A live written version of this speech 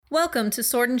Welcome to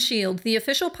Sword and Shield, the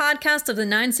official podcast of the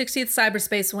 960th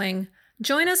Cyberspace Wing.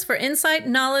 Join us for insight,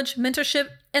 knowledge, mentorship,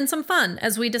 and some fun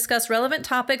as we discuss relevant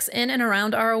topics in and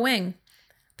around our wing.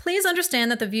 Please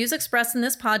understand that the views expressed in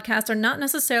this podcast are not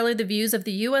necessarily the views of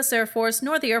the U.S. Air Force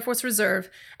nor the Air Force Reserve,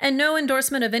 and no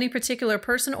endorsement of any particular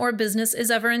person or business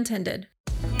is ever intended.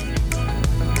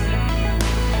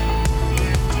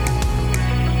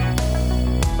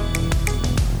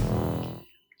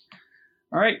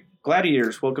 All right,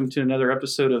 Gladiators, welcome to another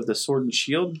episode of the Sword and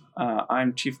Shield.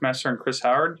 I'm Chief Master Chris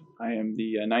Howard. I am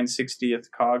the 960th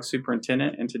COG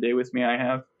Superintendent, and today with me I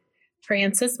have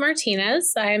Frances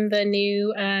Martinez. I'm the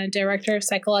new Director of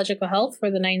Psychological Health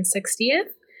for the 960th.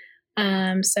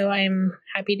 So I'm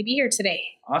happy to be here today.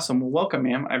 Awesome. Well, welcome,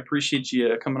 ma'am. I appreciate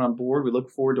you coming on board. We look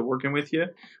forward to working with you.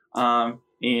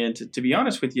 And to be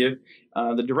honest with you,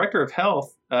 the Director of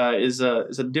Health is a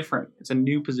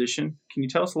new position. Can you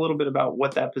tell us a little bit about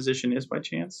what that position is by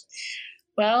chance?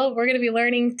 Well, we're going to be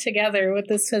learning together what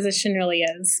this position really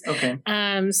is. Okay.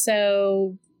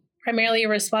 So primary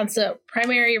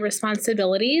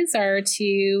responsibilities are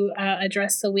to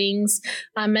address the wing's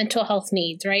mental health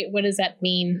needs, right? What does that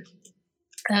mean?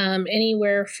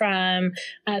 Anywhere from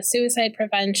suicide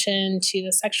prevention to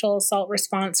the sexual assault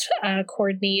response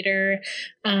coordinator,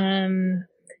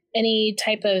 any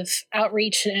type of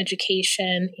outreach and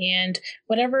education, and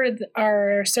whatever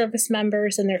our service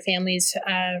members and their families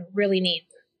really need.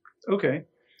 Okay.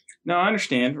 No, I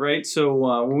understand, right? So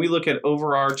when we look at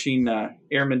overarching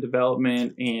airman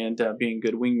development and being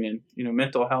good wingmen,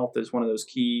 mental health is one of those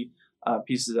key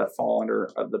pieces that fall under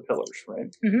the pillars,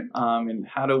 right? Mm-hmm. And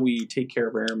how do we take care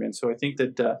of airmen? So I think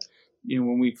that,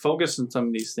 when we focus on some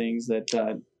of these things,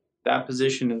 that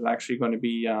position is actually going to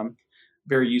be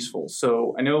very useful.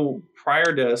 So I know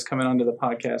prior to us coming onto the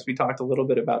podcast, we talked a little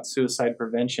bit about suicide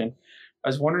prevention. I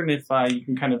was wondering if you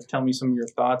can kind of tell me some of your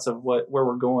thoughts of where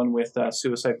we're going with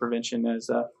suicide prevention, as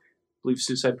I believe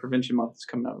Suicide Prevention Month is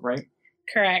coming up, right?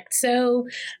 Correct. So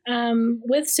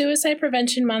with Suicide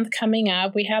Prevention Month coming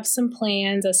up, we have some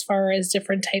plans as far as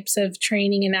different types of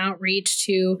training and outreach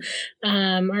to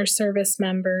our service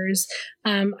members.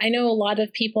 I know a lot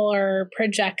of people are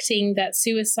projecting that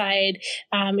suicide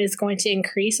is going to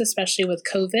increase, especially with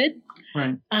COVID.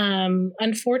 Right.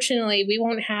 Unfortunately, we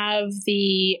won't have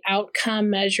the outcome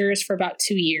measures for about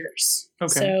 2 years.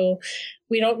 Okay. So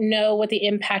we don't know what the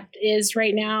impact is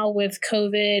right now with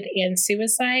COVID and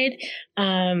suicide.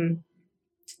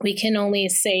 We can only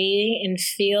say and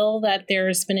feel that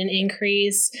there's been an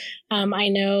increase. I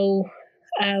know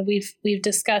we've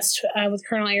discussed with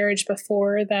Colonel Airage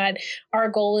before that our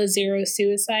goal is zero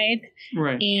suicide.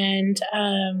 Right. And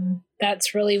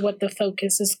that's really what the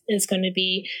focus is going to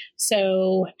be.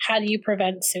 So how do you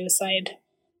prevent suicide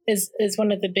is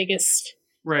one of the biggest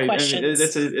questions.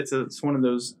 It's one of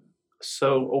those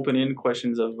so open-ended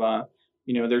questions of,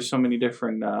 there's so many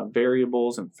different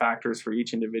variables and factors for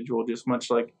each individual, just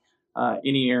much like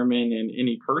any airman and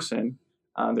any person.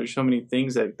 There's so many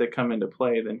things that come into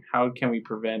play. Then how can we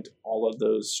prevent all of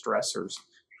those stressors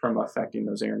from affecting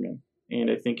those airmen?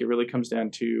 And I think it really comes down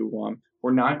to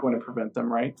we're not going to prevent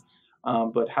them, right?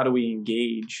 But how do we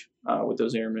engage with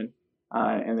those airmen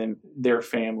and then their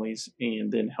families,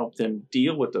 and then help them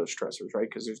deal with those stressors, right?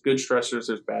 Because there's good stressors,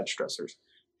 there's bad stressors.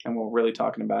 And what we're really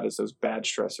talking about is those bad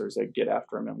stressors that get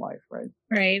after them in life, right?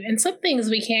 Right. And some things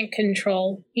we can't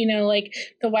control, like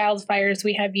the wildfires.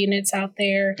 We have units out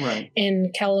there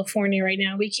in California right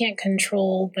now. We can't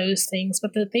control those things.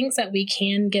 But the things that we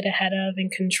can get ahead of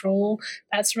and control,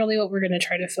 that's really what we're going to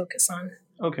try to focus on.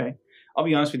 Okay. I'll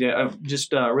be honest with you. I'm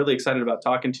just really excited about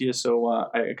talking to you. So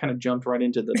I kind of jumped right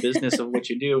into the business of what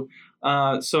you do.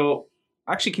 So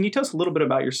actually, can you tell us a little bit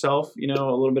about yourself, a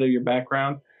little bit of your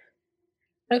background?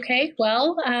 Okay,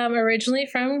 well, originally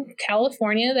from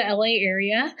California, the LA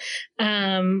area.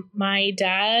 My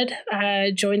dad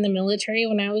joined the military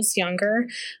when I was younger.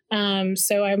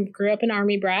 So I grew up an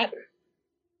Army brat.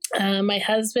 My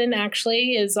husband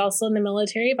actually is also in the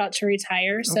military, about to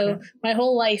retire. So my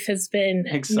whole life has been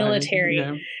military.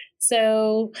 Yeah.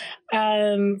 So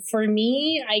for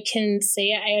me, I can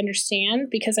say I understand,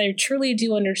 because I truly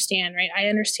do understand, right? I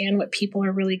understand what people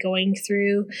are really going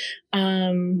through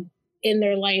in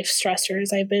their life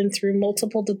stressors. I've been through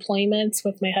multiple deployments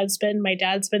with my husband. My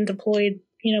dad's been deployed,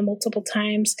 multiple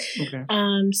times. Okay.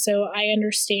 So I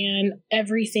understand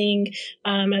everything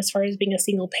as far as being a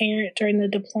single parent during the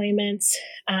deployments,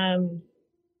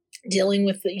 dealing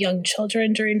with the young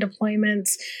children during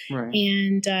deployments, right.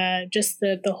 And just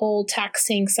the whole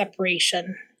taxing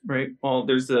separation. Right. Well,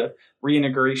 there's the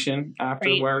reintegration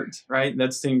afterwards, right?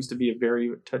 That seems to be a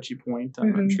very touchy point.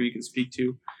 I'm sure you can speak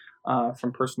to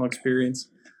from personal experience.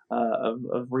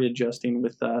 of readjusting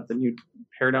with the new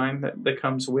paradigm that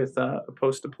comes with a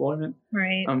post-deployment.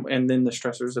 Right. And then the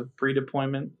stressors of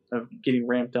pre-deployment, of getting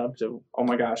ramped up to, oh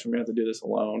my gosh, I'm going to have to do this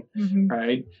alone,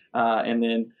 right? And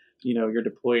then, your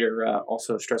deployer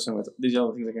also stressing with these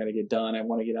other things I got to get done. I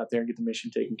want to get out there and get the mission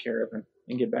taken care of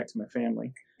and get back to my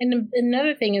family. And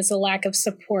another thing is the lack of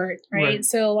support, right?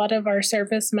 So a lot of our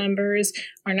service members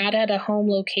are not at a home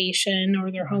location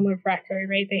or their home of record,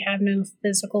 right? They have no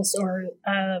physical or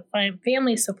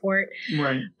family support.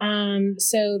 Right.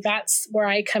 So that's where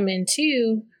I come in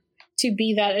too, to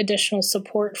be that additional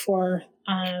support for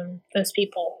those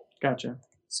people. Gotcha.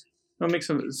 Well,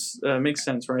 it makes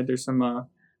sense, right? There's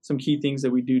some key things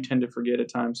that we do tend to forget at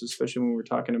times, especially when we're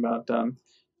talking about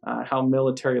how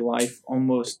military life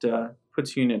almost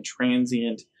puts you in a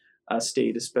transient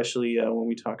state, especially when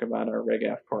we talk about our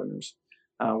RegAF partners,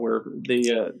 where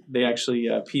they actually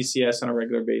PCS on a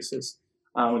regular basis.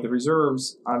 With the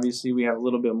reserves, obviously, we have a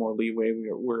little bit more leeway.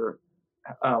 We're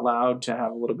allowed to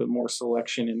have a little bit more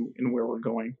selection in where we're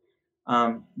going.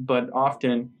 But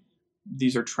often,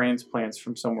 these are transplants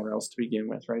from somewhere else to begin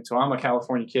with, right? So I'm a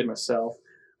California kid myself.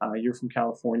 You're from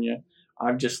California.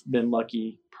 I've just been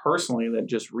lucky personally that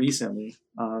just recently,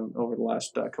 over the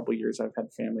last couple of years, I've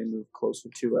had family move closer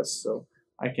to us, so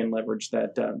I can leverage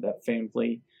that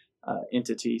family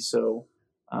entity. So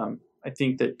I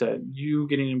think that you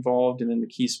getting involved and then the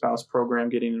Key Spouse program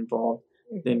getting involved,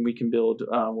 then we can build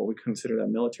what we consider that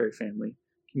military family.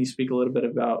 Can you speak a little bit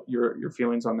about your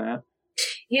feelings on that?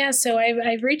 Yeah, so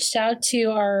I've reached out to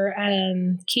our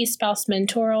Key Spouse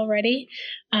mentor already.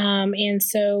 And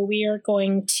so we are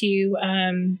going to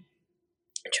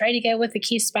try to get with the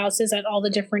Key Spouses at all the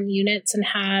different units and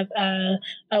have a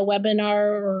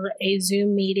webinar or a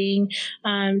Zoom meeting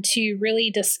to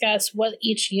really discuss what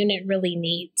each unit really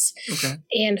needs. Okay.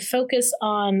 And focus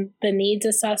on the needs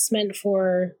assessment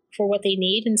for what they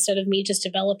need instead of me just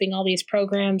developing all these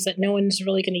programs that no one's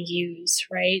really going to use,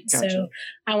 right? Gotcha. So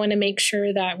I want to make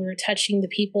sure that we're touching the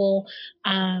people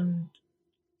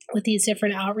with these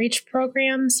different outreach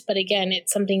programs. But again,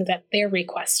 it's something that they're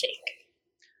requesting.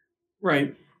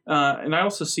 Right. And I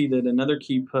also see that another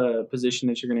key position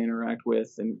that you're going to interact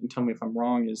with, and tell me if I'm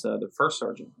wrong, is the first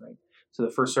sergeant, right? So the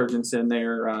first sergeant's in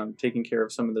there taking care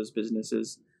of some of those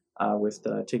businesses with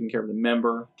taking care of the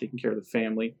member, taking care of the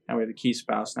family. Now we have the Key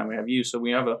Spouse, now we have you. So we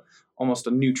have almost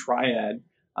a new triad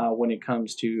when it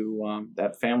comes to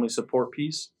that family support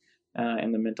piece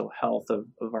and the mental health of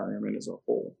our airmen as a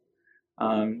whole.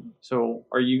 So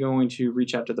are you going to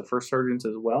reach out to the first sergeants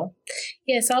as well?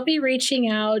 Yes, I'll be reaching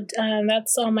out.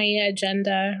 That's on my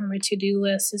agenda or my to-do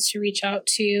list is to reach out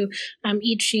to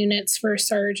each unit's first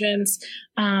sergeants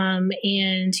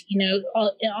and,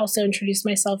 I'll also introduce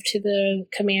myself to the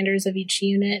commanders of each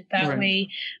unit. That way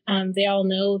they all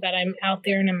know that I'm out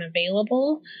there and I'm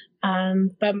available.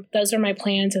 But those are my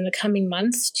plans in the coming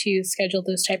months to schedule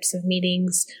those types of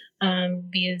meetings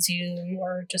via Zoom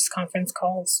or just conference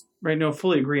calls. Right. No,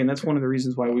 fully agree. And that's one of the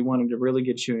reasons why we wanted to really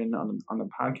get you in on the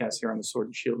podcast here on the Sword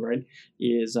and Shield, right?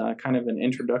 Is kind of an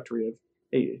introductory of,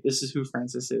 hey, this is who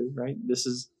Francis is, right? This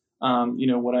is,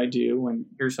 what I do. And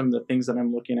here's some of the things that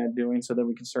I'm looking at doing so that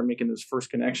we can start making those first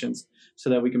connections so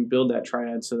that we can build that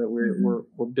triad so that we're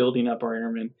building up our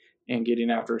airmen and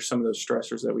getting after some of those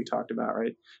stressors that we talked about,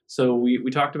 right? So we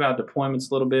talked about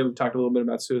deployments a little bit. We talked a little bit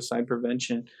about suicide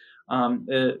prevention.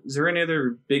 Is there any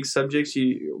other big subjects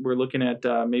we're looking at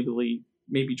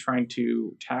maybe trying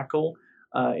to tackle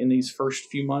in these first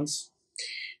few months?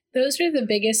 Those are the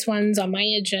biggest ones on my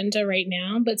agenda right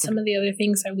now, but some of the other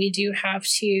things that we do have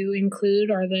to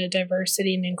include are the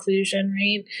diversity and inclusion,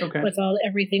 right? Okay. With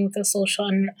everything with the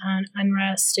social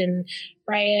unrest and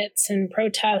riots and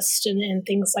protests and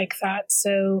things like that.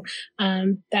 So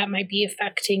that might be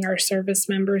affecting our service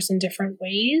members in different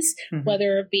ways,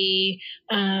 whether it be,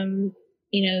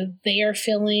 they are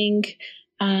feeling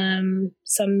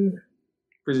some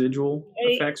residual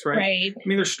effects, right? Right. I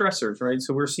mean, they're stressors, right?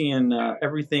 So we're seeing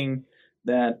everything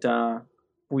that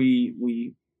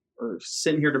we are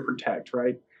sitting here to protect,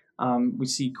 right? We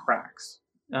see cracks.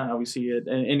 We see it,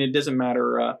 and it doesn't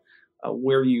matter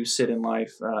where you sit in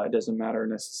life. It doesn't matter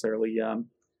necessarily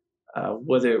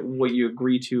what you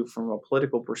agree to from a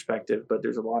political perspective, but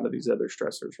there's a lot of these other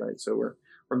stressors, right? So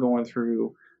we're going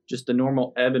through just the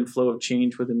normal ebb and flow of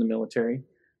change within the military.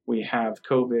 We have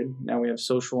COVID. Now we have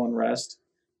social unrest.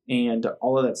 And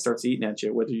all of that starts eating at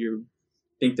you, whether you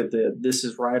think that this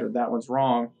is right or that one's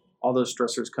wrong, all those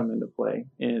stressors come into play.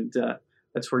 And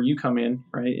that's where you come in,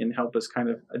 right, and help us kind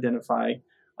of identify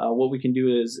what we can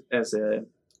do as an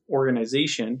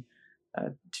organization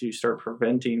to start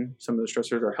preventing some of the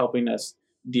stressors or helping us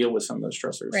deal with some of those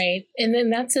stressors. Right. And then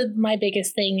that's my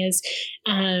biggest thing is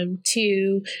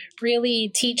to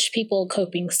really teach people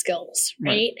coping skills,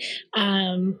 right?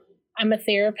 I'm a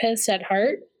therapist at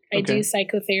heart. I do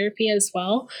psychotherapy as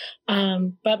well.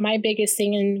 But my biggest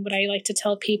thing and what I like to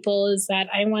tell people is that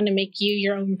I want to make you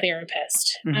your own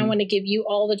therapist. I want to give you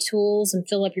all the tools and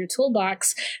fill up your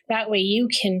toolbox. That way you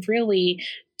can really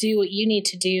do what you need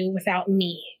to do without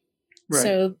me. Right.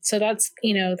 So that's,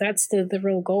 that's the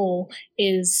real goal,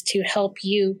 is to help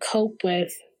you cope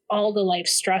with all the life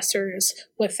stressors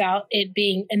without it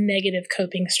being a negative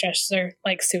coping stressor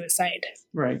like suicide.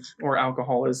 Right. Or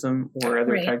alcoholism or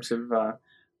other types of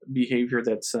behavior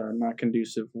that's not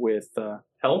conducive with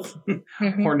health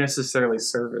or necessarily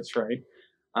service, right?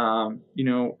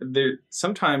 There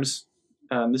sometimes,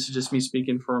 this is just me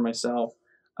speaking for myself,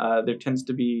 there tends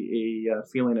to be a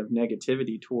feeling of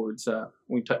negativity towards when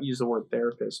we use the word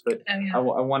therapist, but I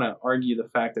want to argue the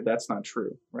fact that that's not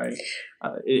true, right?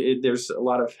 There's a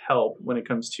lot of help when it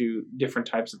comes to different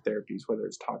types of therapies, whether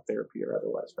it's talk therapy or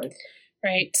otherwise, right?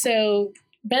 Right. So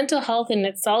mental health in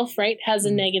itself, right, has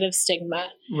a negative stigma.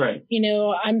 Right.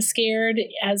 I'm scared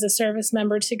as a service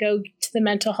member to go to the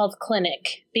mental health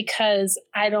clinic because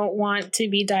I don't want to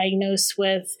be diagnosed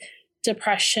with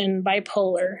depression,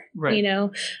 bipolar. Right.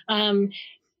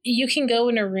 You can go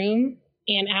in a room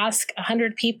and ask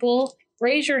 100 people,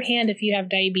 raise your hand if you have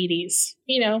diabetes.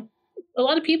 A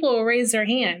lot of people will raise their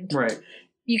hand. Right.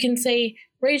 You can say,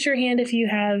 raise your hand if you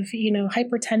have,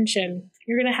 hypertension.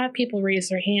 You're going to have people raise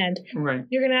their hand. Right.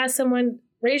 You're going to ask someone,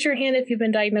 raise your hand if you've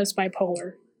been diagnosed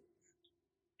bipolar.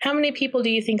 How many people do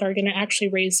you think are going to actually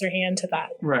raise their hand to that?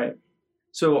 Right.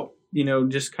 So,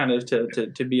 just kind of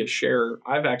to be a sharer,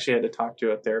 I've actually had to talk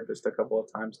to a therapist a couple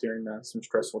of times during some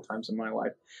stressful times in my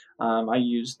life. I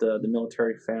used the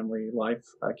military family life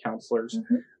counselors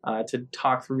to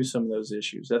talk through some of those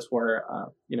issues. That's where,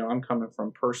 I'm coming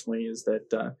from personally, is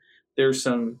that there's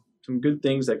some good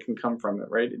things that can come from it,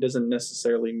 right? It doesn't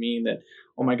necessarily mean that,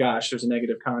 oh my gosh, there's a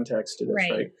negative context to this,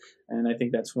 right? And I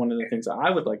think that's one of the things that I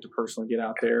would like to personally get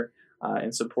out there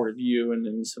in support of you and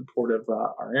in support of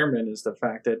our airmen, is the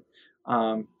fact that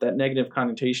that negative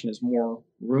connotation is more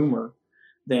rumor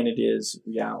than it is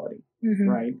reality,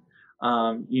 right?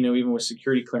 Even with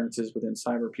security clearances within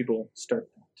cyber, people start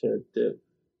to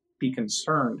be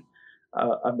concerned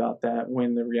about that,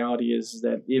 when the reality is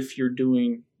that if you're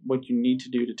doing what you need to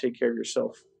do to take care of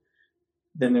yourself,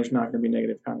 then there's not going to be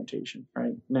negative connotation,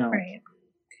 right? Now, right.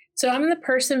 So I'm the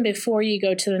person before you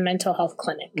go to the mental health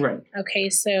clinic. Right. Okay.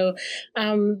 So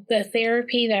the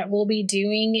therapy that we'll be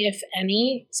doing, if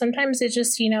any, sometimes it's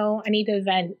just, I need to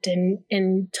vent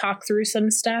and talk through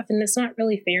some stuff. And it's not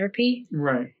really therapy.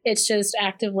 Right. It's just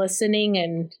active listening.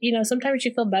 And, sometimes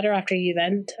you feel better after you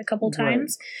vent a couple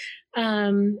times.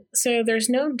 So there's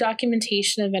no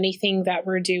documentation of anything that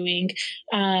we're doing.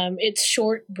 It's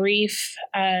short, brief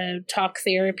talk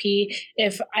therapy.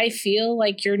 If I feel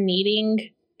like you're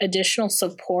needing additional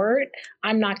support,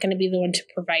 I'm not going to be the one to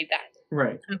provide that.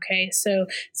 Right. Okay. So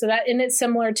that, and it's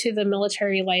similar to the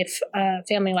military life,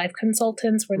 family life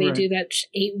consultants, where they do that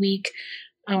 8-week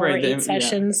or 8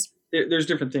 sessions. Yeah. There's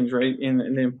different things, right?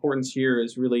 And the importance here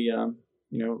is really,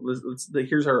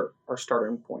 here's our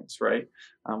starting points, right?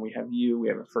 We have we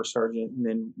have a first sergeant, and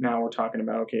then now we're talking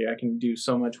about, okay, I can do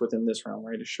so much within this realm,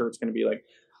 right? Sure, it's going to be like,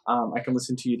 I can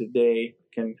listen to you today,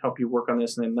 can help you work on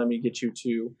this, and then let me get you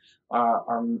to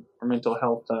our mental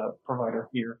health provider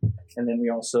here. And then we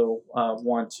also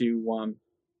want to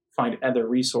find other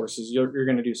resources. You're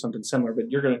going to do something similar,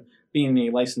 but you're going to, being a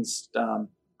licensed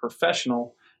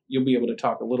professional, you'll be able to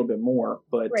talk a little bit more,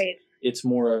 but it's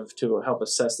more of to help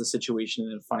assess the situation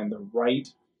and find the right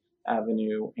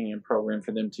avenue and program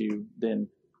for them to then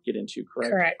get into,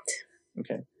 correct? Correct.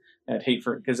 Okay. I'd hate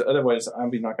because otherwise I'll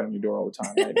be knocking on your door all the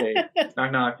time. Right? Hey,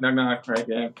 knock, right?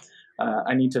 Yeah.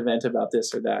 I need to vent about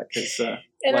this or that, because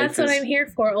and that's what I'm here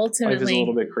for. Ultimately, life is a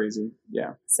little bit crazy.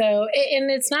 Yeah. So,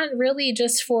 and it's not really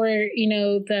just for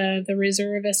the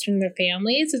reservists and their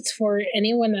families. It's for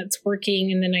anyone that's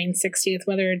working in the 960th,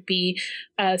 whether it be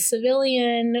a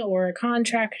civilian or a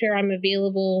contractor. I'm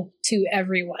available to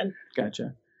everyone.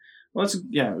 Gotcha. Well,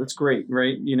 that's great,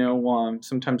 right?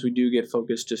 Sometimes we do get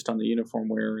focused just on the uniform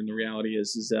wearer, and the reality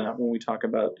is that when we talk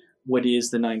about what is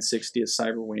the 960th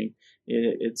Cyber Wing,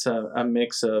 it's a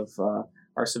mix of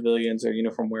our civilians, our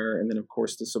uniform wearer, and then of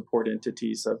course the support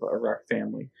entities of our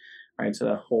family, right? So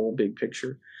that whole big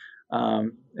picture,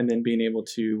 and then being able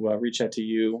to reach out to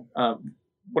you.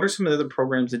 What are some of the other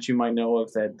programs that you might know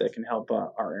of that can help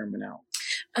our airmen out?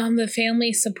 The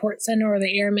Family Support Center or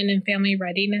the Airmen and Family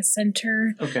Readiness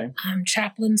Center. Okay.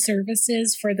 Chaplain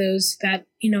services for those that,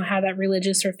 have that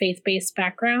religious or faith-based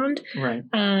background. Right.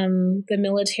 The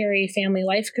Military Family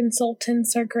Life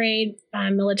Consultants are great.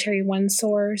 Military One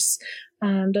Source.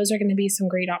 Those are going to be some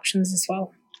great options as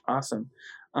well. Awesome.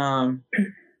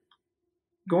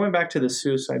 Going back to the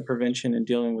suicide prevention and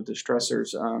dealing with the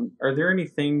stressors, are there any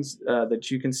things that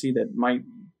you can see that might,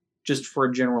 just for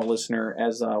a general listener,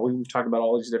 as we've talked about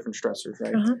all these different stressors,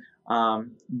 right? Uh-huh.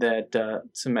 That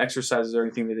some exercises or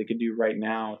anything that they could do right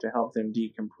now to help them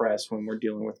decompress when we're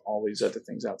dealing with all these other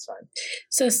things outside?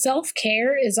 So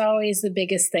self-care is always the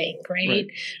biggest thing, right?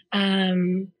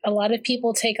 A lot of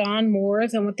people take on more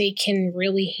than what they can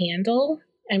really handle.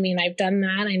 I mean, I've done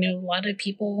that. I know a lot of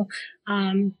people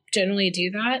generally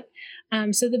do that.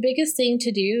 So the biggest thing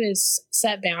to do is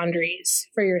set boundaries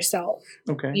for yourself.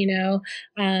 Okay.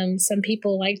 Some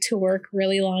people like to work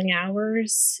really long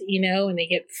hours, and they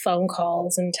get phone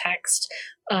calls and text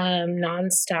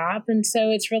nonstop. And so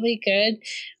it's really good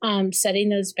setting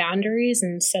those boundaries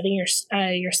and setting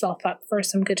yourself up for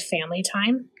some good family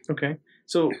time. Okay.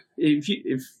 So if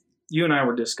you and I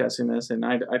were discussing this, and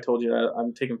I told you that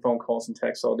I'm taking phone calls and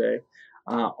texts all day,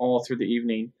 all through the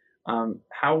evening.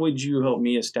 How would you help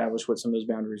me establish what some of those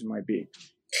boundaries might be?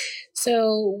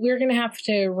 So we're going to have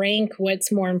to rank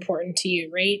what's more important to you,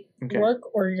 right? Okay.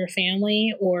 Work or your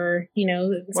family or,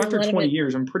 Well, after 20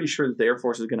 years, I'm pretty sure that the Air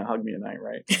Force is going to hug me at night,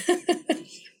 right?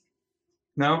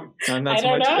 No? Not so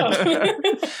much? I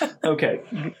don't know. Okay.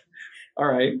 All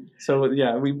right. So,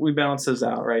 yeah, we balance those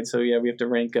out, right? So, yeah, we have to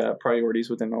rank priorities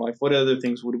within our life. What other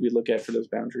things would we look at for those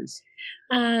boundaries?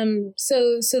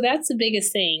 So that's the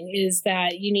biggest thing is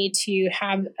that you need to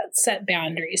have set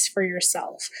boundaries for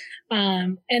yourself.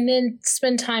 And then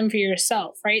spend time for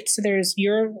yourself, right? So there's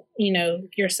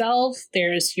yourself,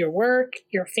 there's your work,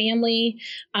 your family,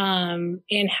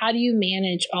 and how do you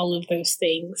manage all of those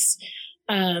things?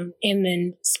 And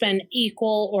then spend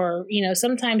equal or,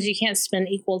 sometimes you can't spend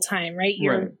equal time, right?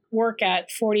 Your work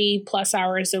at 40 plus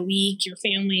hours a week, your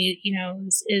family,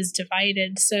 is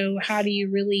divided. So how do you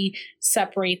really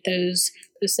separate those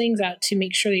things out to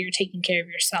make sure that you're taking care of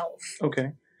yourself?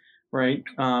 Okay. Right.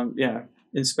 Yeah.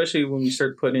 Especially when we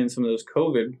start putting in some of those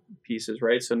COVID pieces,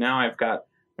 right? So now I've got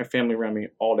my family around me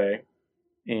all day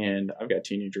and I've got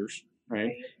teenagers,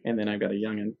 right? And then I've got a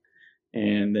youngin'.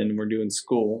 And then we're doing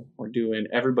school.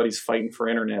 Everybody's fighting for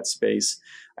internet space.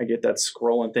 I get that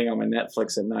scrolling thing on my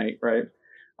Netflix at night, right?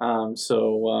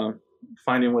 So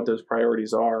finding what those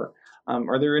priorities are.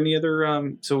 Are there any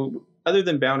other, so other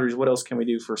than boundaries, what else can we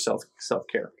do for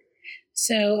self-care?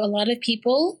 So a lot of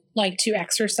people like to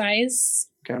exercise.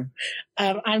 Okay.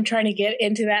 I'm trying to get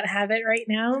into that habit right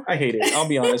now. I hate it. I'll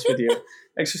be honest with you.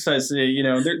 Exercise,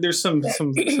 there's some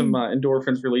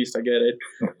endorphins released. I get it.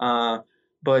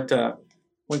 But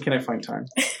when can I find time?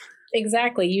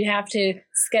 Exactly. You have to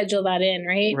schedule that in,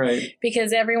 right? Right.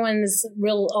 Because a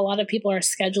lot of people are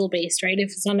schedule based, right?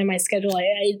 If it's not in my schedule,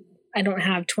 I don't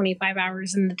have 25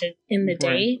 hours in the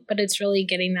day, but it's really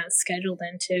getting that scheduled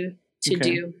in to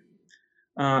do.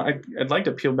 I'd like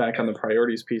to peel back on the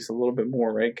priorities piece a little bit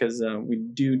more, right? Because we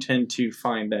do tend to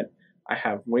find that I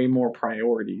have way more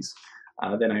priorities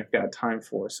than I've got time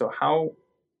for. So do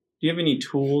you have any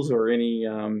tools or any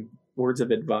words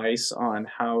of advice on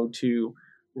how to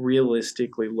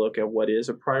realistically look at what is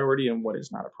a priority and what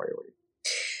is not a priority?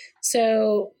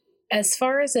 So as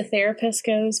far as a therapist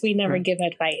goes, we never give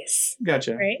advice.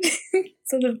 Gotcha. Right?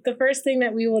 So the first thing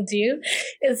that we will do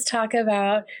is talk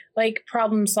about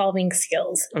problem solving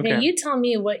skills. Okay. Now you tell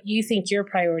me what you think your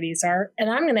priorities are, and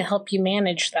I'm going to help you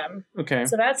manage them. Okay.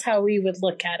 So that's how we would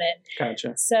look at it.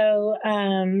 Gotcha. So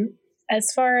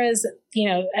as far as,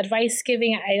 advice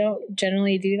giving, I don't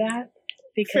generally do that.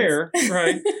 Fair,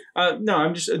 right? No,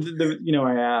 I'm just,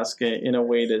 I ask in a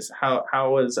way how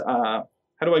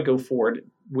do I go forward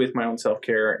with my own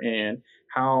self-care, and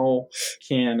how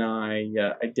can I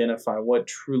identify what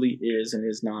truly is and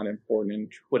is not important,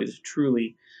 and what is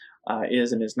truly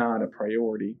is and is not a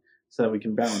priority, so that we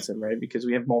can balance it, right? Because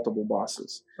we have multiple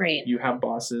bosses. Right. You have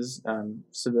bosses,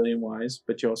 civilian-wise,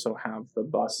 but you also have the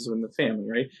bosses in the family,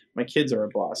 right? My kids are a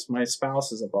boss. My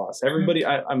spouse is a boss. Everybody,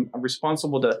 I'm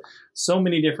responsible to so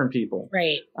many different people,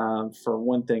 right? For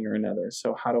one thing or another.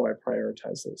 So how do I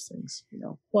prioritize those things?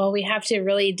 Well, we have to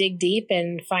really dig deep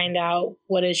and find out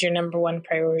what is your number one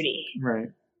priority. Right.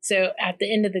 So at the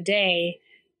end of the day,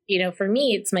 for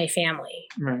me, it's my family.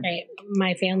 Right?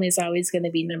 My family is always going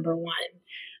to be number one.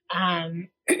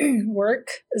 Work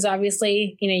is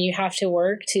obviously, you have to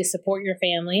work to support your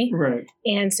family. Right.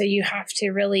 And so you have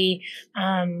to really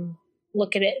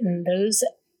look at it in those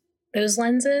those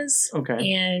lenses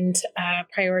Okay. and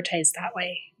prioritize that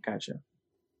way. Gotcha.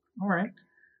 All right.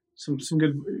 Some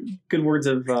good words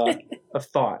of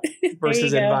thought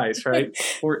versus advice, right?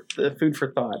 Or the food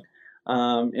for thought.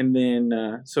 And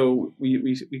then so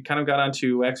we kind of got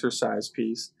onto exercise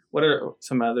piece. What are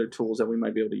some other tools that we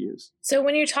might be able to use? So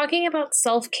when you're talking about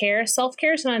self-care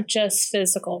is not just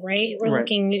physical, right? We're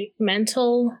looking at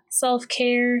mental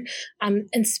self-care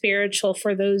and spiritual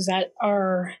for those that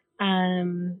are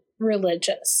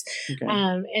religious. Okay.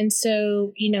 And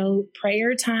so,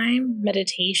 prayer time,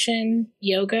 meditation,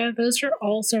 yoga, those are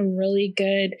all some really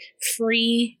good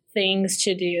free things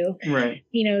to do. Right.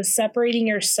 Separating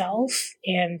yourself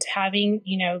and having,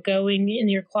 going in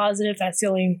your closet if that's the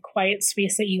only quiet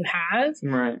space that you have.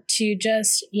 Right. To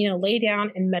just, lay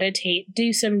down and meditate,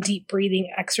 do some deep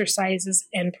breathing exercises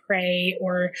and pray,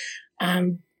 or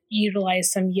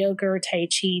utilize some yoga or tai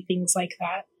chi, things like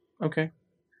that. Okay.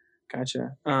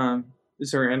 Gotcha.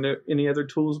 Is there any other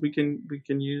tools we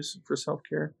can use for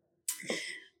self-care?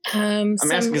 I'm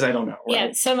asking because I don't know. Right?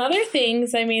 Yeah, some other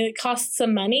things. I mean, it costs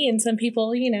some money, and some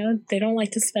people, they don't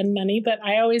like to spend money. But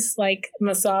I always like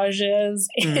massages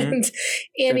and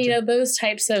Gotcha. Those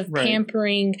types of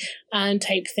pampering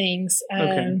type things.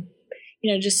 Okay.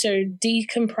 Just to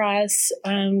decompress.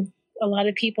 A lot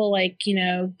of people like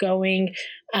going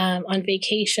on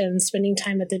vacation, spending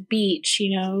time at the beach.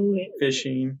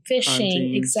 Fishing,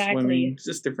 hunting, exactly. Swimming,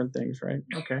 just different things, right?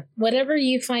 Okay. Whatever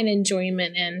you find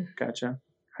enjoyment in. Gotcha.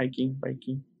 Hiking,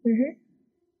 biking.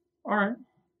 Mm-hmm. All right.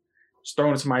 Just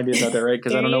throwing some ideas out there, right?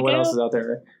 Because I don't know what else is out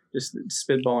there. Just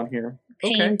spitballing here.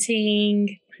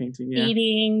 Painting, yeah.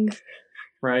 Eating,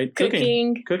 right?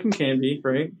 Cooking can be,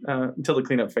 right? Until the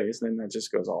cleanup phase, then that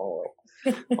just goes all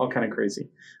kind of crazy.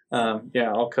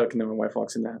 I'll cook, and then my wife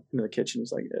walks into the kitchen and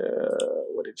is like,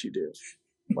 what did you do?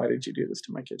 Why did you do this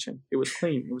to my kitchen? It was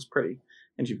clean. It was pretty.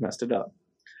 And you've messed it up.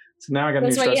 So now I got to.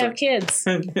 That's why you have kids.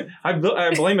 I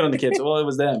blame it on the kids. Well, it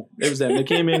was them. They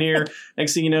came in here.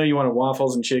 Next thing you know, you wanted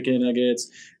waffles and chicken nuggets,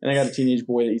 and I got a teenage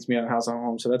boy that eats me out of the house at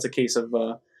home. So that's a case of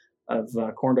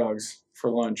corn dogs for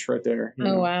lunch right there.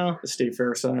 Wow! The state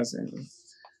fair size, and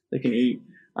they can eat.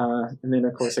 And then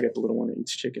of course I got the little one that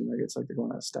eats chicken nuggets like they're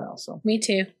going out of style. So me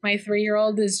too. My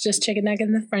 3-year-old is just chicken nuggets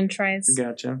and the French fries.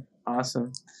 Gotcha.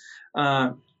 Awesome.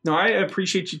 No, I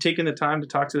appreciate you taking the time to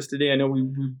talk to us today. I know we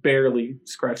barely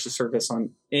scratched the surface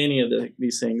on any of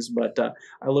these things, but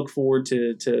I look forward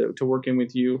to working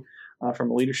with you from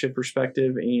a leadership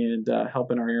perspective and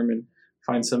helping our airmen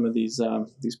find some of these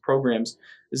programs.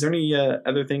 Is there any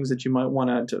other things that you might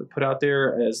want to put out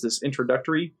there as this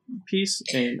introductory piece?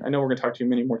 And I know we're going to talk to you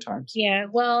many more times. Yeah,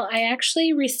 well, I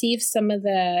actually received some of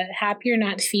the Happy or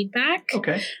Not feedback.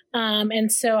 Okay. And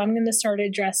so I'm going to start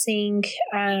addressing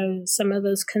some of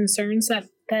those concerns that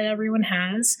everyone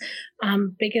has.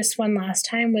 Biggest one last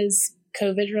time was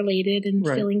COVID related and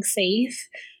feeling safe.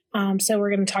 So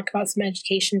we're going to talk about some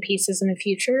education pieces in the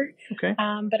future. Okay.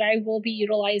 But I will be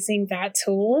utilizing that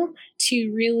tool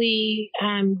to really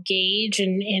gauge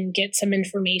and get some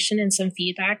information and some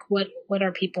feedback what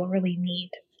our people really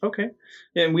need. Okay.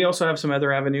 Yeah, and we also have some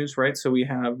other avenues, right? So we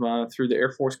have through the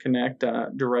Air Force Connect,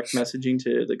 direct messaging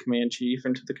to the command chief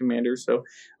and to the commanders. So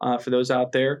for those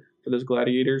out there, for those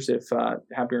gladiators, if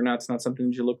Happy or Not's not something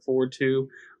that you look forward to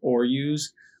or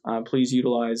use, please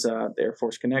utilize the Air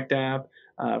Force Connect app.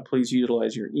 Please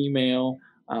utilize your email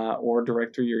or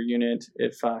direct through your unit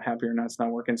if Happy or Not's not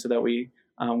working, so that we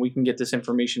can get this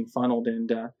information funneled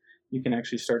and you can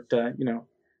actually start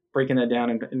breaking that down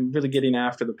and really getting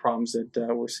after the problems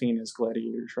that we're seeing as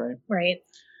gladiators, right? Right.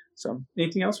 So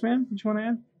anything else, ma'am, that you want to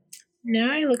add?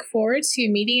 No, I look forward to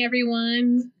meeting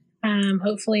everyone.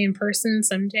 Hopefully in person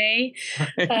someday.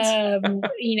 Right.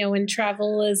 When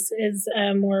travel is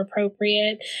more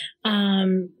appropriate.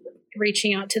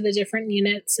 Reaching out to the different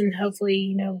units and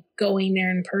hopefully, going there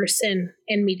in person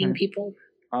and meeting people.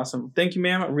 Awesome. Thank you,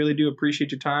 ma'am. I really do appreciate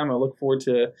your time. I look forward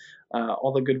to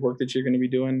all the good work that you're going to be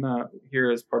doing here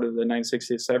as part of the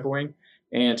 960th Cyber Wing.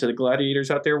 And to the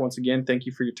gladiators out there, once again, thank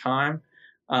you for your time.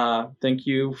 Thank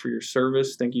you for your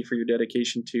service. Thank you for your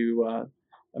dedication to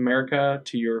America,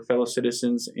 to your fellow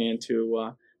citizens, and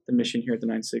to the mission here at the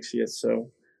 960th.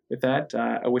 So with that,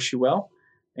 I wish you well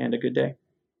and a good day.